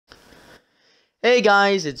Hey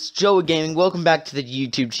guys, it's Joe Gaming. Welcome back to the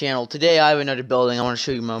YouTube channel. Today I have another building. I want to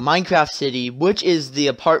show you my Minecraft city, which is the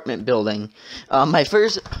apartment building. My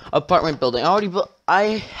first apartment building. I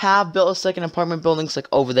have built a second apartment building, it's like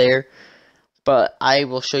over there, but I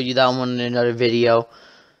will show you that one in another video.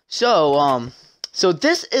 So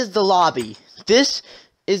this is the lobby. This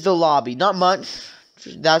is the lobby. Not much.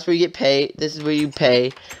 That's where you get paid. This is where you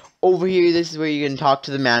pay. Over here, this is where you can talk to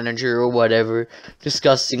the manager or whatever,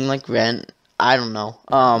 discussing like rent. I don't know.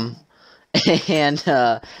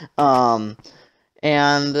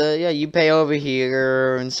 Yeah, you pay over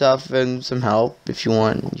here and stuff and some help if you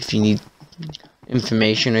want, if you need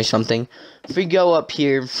information or something. If we go up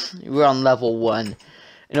here, we're on level 1.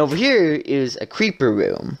 And over here is a creeper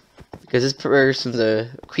room. Because this person's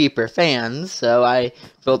a creeper fan, so I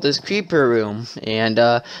built this creeper room. And,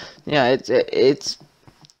 yeah, it's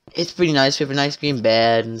pretty nice. We have a nice green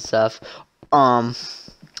bed and stuff.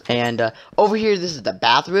 Over here, this is the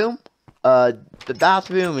bathroom. The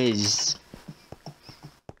bathroom is...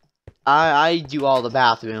 I do all the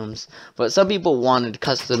bathrooms, but some people wanted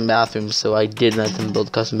custom bathrooms, so I did let them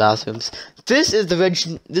build custom bathrooms. This is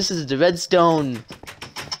the redstone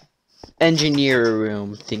engineer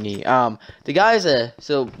room thingy.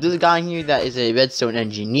 There's a guy here that is a redstone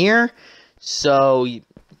engineer, so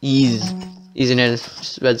he's a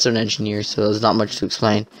redstone engineer, so there's not much to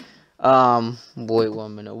explain. Wait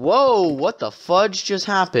 1 minute. Whoa, what the fudge just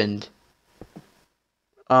happened?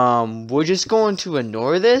 We're just going to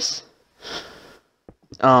ignore this.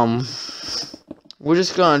 I'm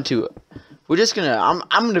gonna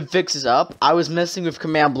fix this up. I was messing with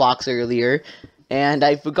command blocks earlier, and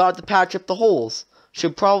I forgot to patch up the holes.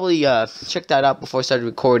 Should probably, check that out before I started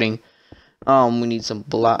recording. We need some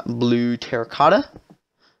blue terracotta.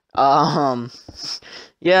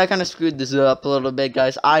 Yeah, I kind of screwed this up a little bit,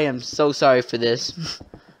 guys. I am so sorry for this.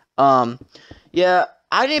 Yeah,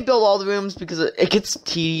 I didn't build all the rooms because it gets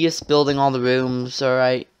tedious building all the rooms,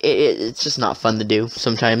 alright? It's just not fun to do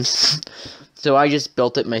sometimes. So I just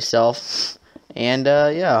built it myself. And,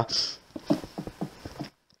 yeah.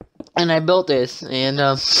 And I built this,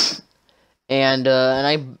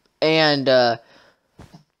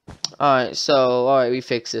 alright, we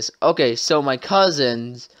fixed this. Okay, so my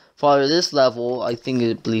cousins... For this level, I think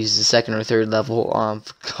it believes the second or third level.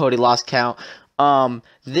 Cody lost count.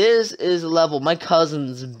 This is the level my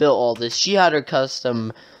cousins built all this. She had her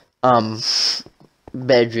custom,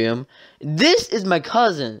 bedroom. This is my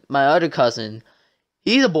cousin, my other cousin.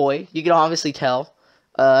 He's a boy. You can obviously tell.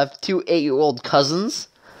 I have two 8-year-old cousins.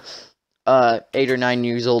 8 or 9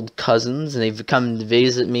 years old cousins, and they've come to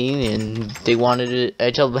visit me, and they wanted it.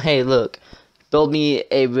 I told them, hey, look. Build me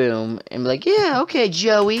a room, and be like, yeah, okay,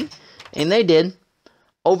 Joey. And they did.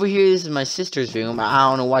 Over here is my sister's room. I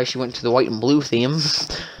don't know why she went to the white and blue theme.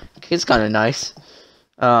 It's kind of nice.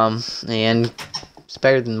 And it's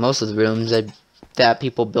better than most of the rooms that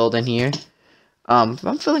people build in here. I'm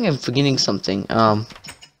feeling I'm forgetting something.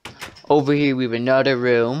 Over here we have another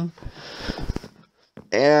room.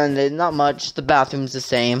 And not much. The bathroom's the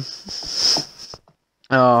same.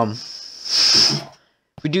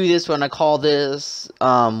 We do this one, I call this,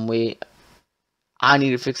 I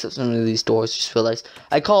need to fix up some of these doors, just realized.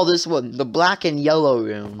 I call this one the black and yellow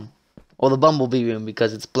room, or the bumblebee room,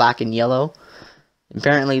 because it's black and yellow.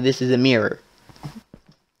 Apparently this is a mirror.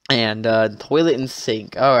 And, toilet and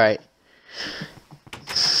sink, alright.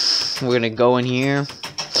 We're gonna go in here.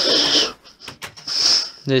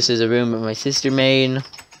 This is a room that my sister made, like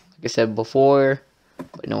I said before,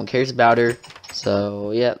 but no one cares about her.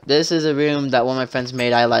 So, yeah, this is a room that one of my friends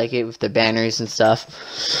made. I like it with the banners and stuff.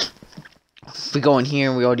 If we go in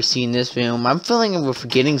here, we already seen this room. I'm feeling we're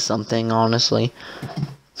forgetting something, honestly.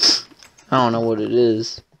 I don't know what it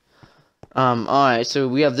is. Alright, so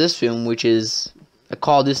we have this room, which is, I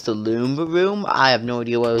call this the Loomba room. I have no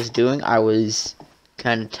idea what I was doing. I was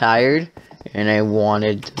kind of tired, and I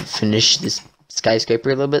wanted to finish this skyscraper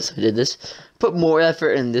a little bit, so I did this. Put more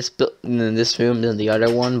effort in this room than the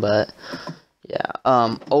other one, but...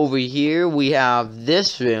 yeah, over here we have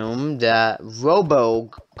this room that Robo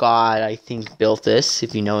God, I think, built this.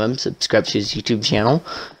 If you know him, subscribe to his YouTube channel,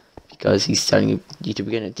 because he's starting YouTube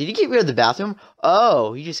again. Did he get rid of the bathroom?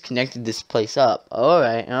 Oh, he just connected this place up.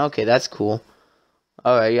 Alright, okay, that's cool.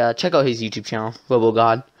 Alright, yeah, check out his YouTube channel, Robo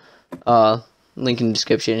God. Link in the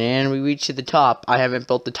description, and we reach to the top. I haven't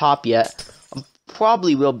built the top yet. I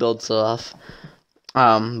probably will build stuff.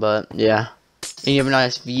 But, yeah. And you have a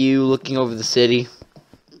nice view looking over the city.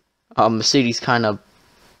 The city's kind of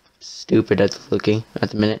stupid at looking at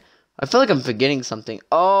the minute. I feel like I'm forgetting something.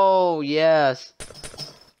 Oh, yes.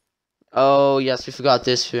 Oh, yes, we forgot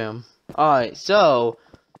this room. Alright, so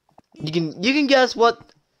You can guess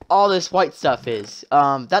what all this white stuff is.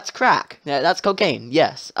 That's crack. Yeah, that's cocaine.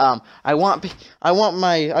 Yes. I don't want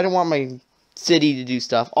my city to do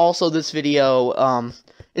stuff. Also, this video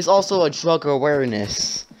is also a drug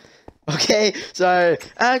awareness. Okay, so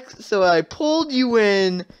I pulled you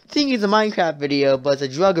in thinking it's a Minecraft video, but it's a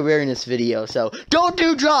drug awareness video. So don't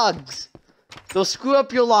do drugs. They'll screw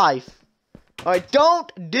up your life. Alright,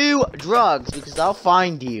 don't do drugs because I'll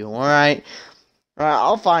find you. Alright,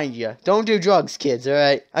 I'll find you. Don't do drugs, kids.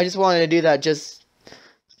 Alright, I just wanted to do that just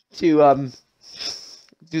to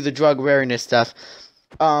do the drug awareness stuff.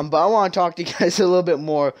 But I want to talk to you guys a little bit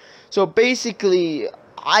more. So basically,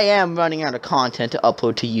 I am running out of content to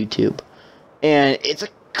upload to YouTube, and it's a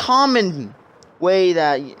common way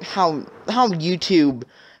that how YouTube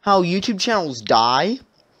channels die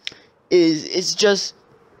is just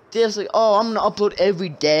like, oh, I'm gonna upload every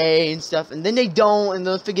day and stuff, and then they don't, and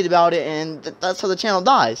they'll forget about it, and that's how the channel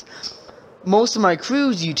dies. Most of my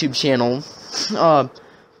crew's YouTube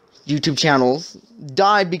channels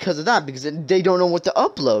die because of that, because they don't know what to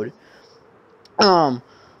upload.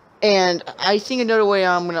 And I think another way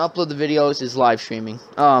I'm gonna upload the videos is live streaming.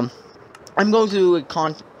 I'm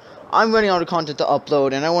running out of content to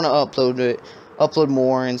upload, and I want to upload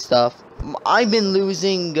more and stuff. I've been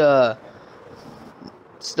losing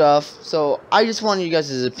stuff, so I just wanted you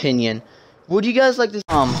guys' opinion. Would you guys like this?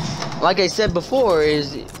 Like I said before,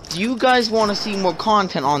 do you guys want to see more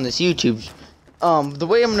content on this YouTube? The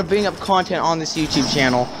way I'm gonna bring up content on this YouTube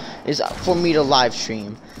channel is for me to live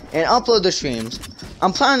stream and upload the streams.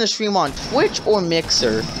 I'm planning to stream on Twitch or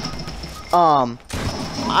Mixer.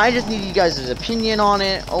 I just need you guys' opinion on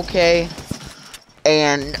it, okay?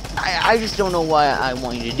 And I just don't know what I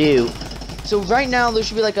want you to do. So right now there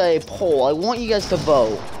should be like a poll. I want you guys to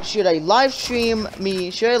vote. Should I live stream me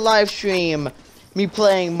playing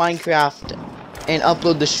Minecraft and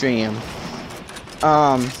upload the stream?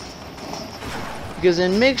 Because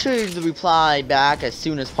then make sure to reply back as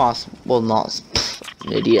soon as possible. Well, not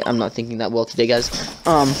an idiot. I'm not thinking that well today, guys.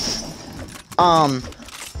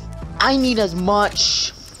 I need as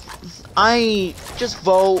much. I just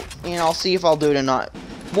vote, and I'll see if I'll do it or not.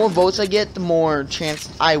 The more votes I get, the more chance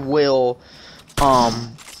I will,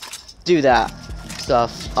 do that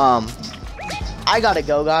stuff. I gotta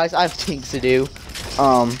go, guys. I have things to do.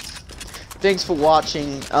 Thanks for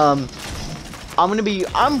watching. I'm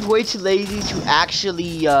way too lazy to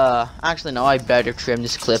actually no, I better trim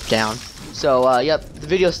this clip down. So, yep, the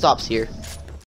video stops here.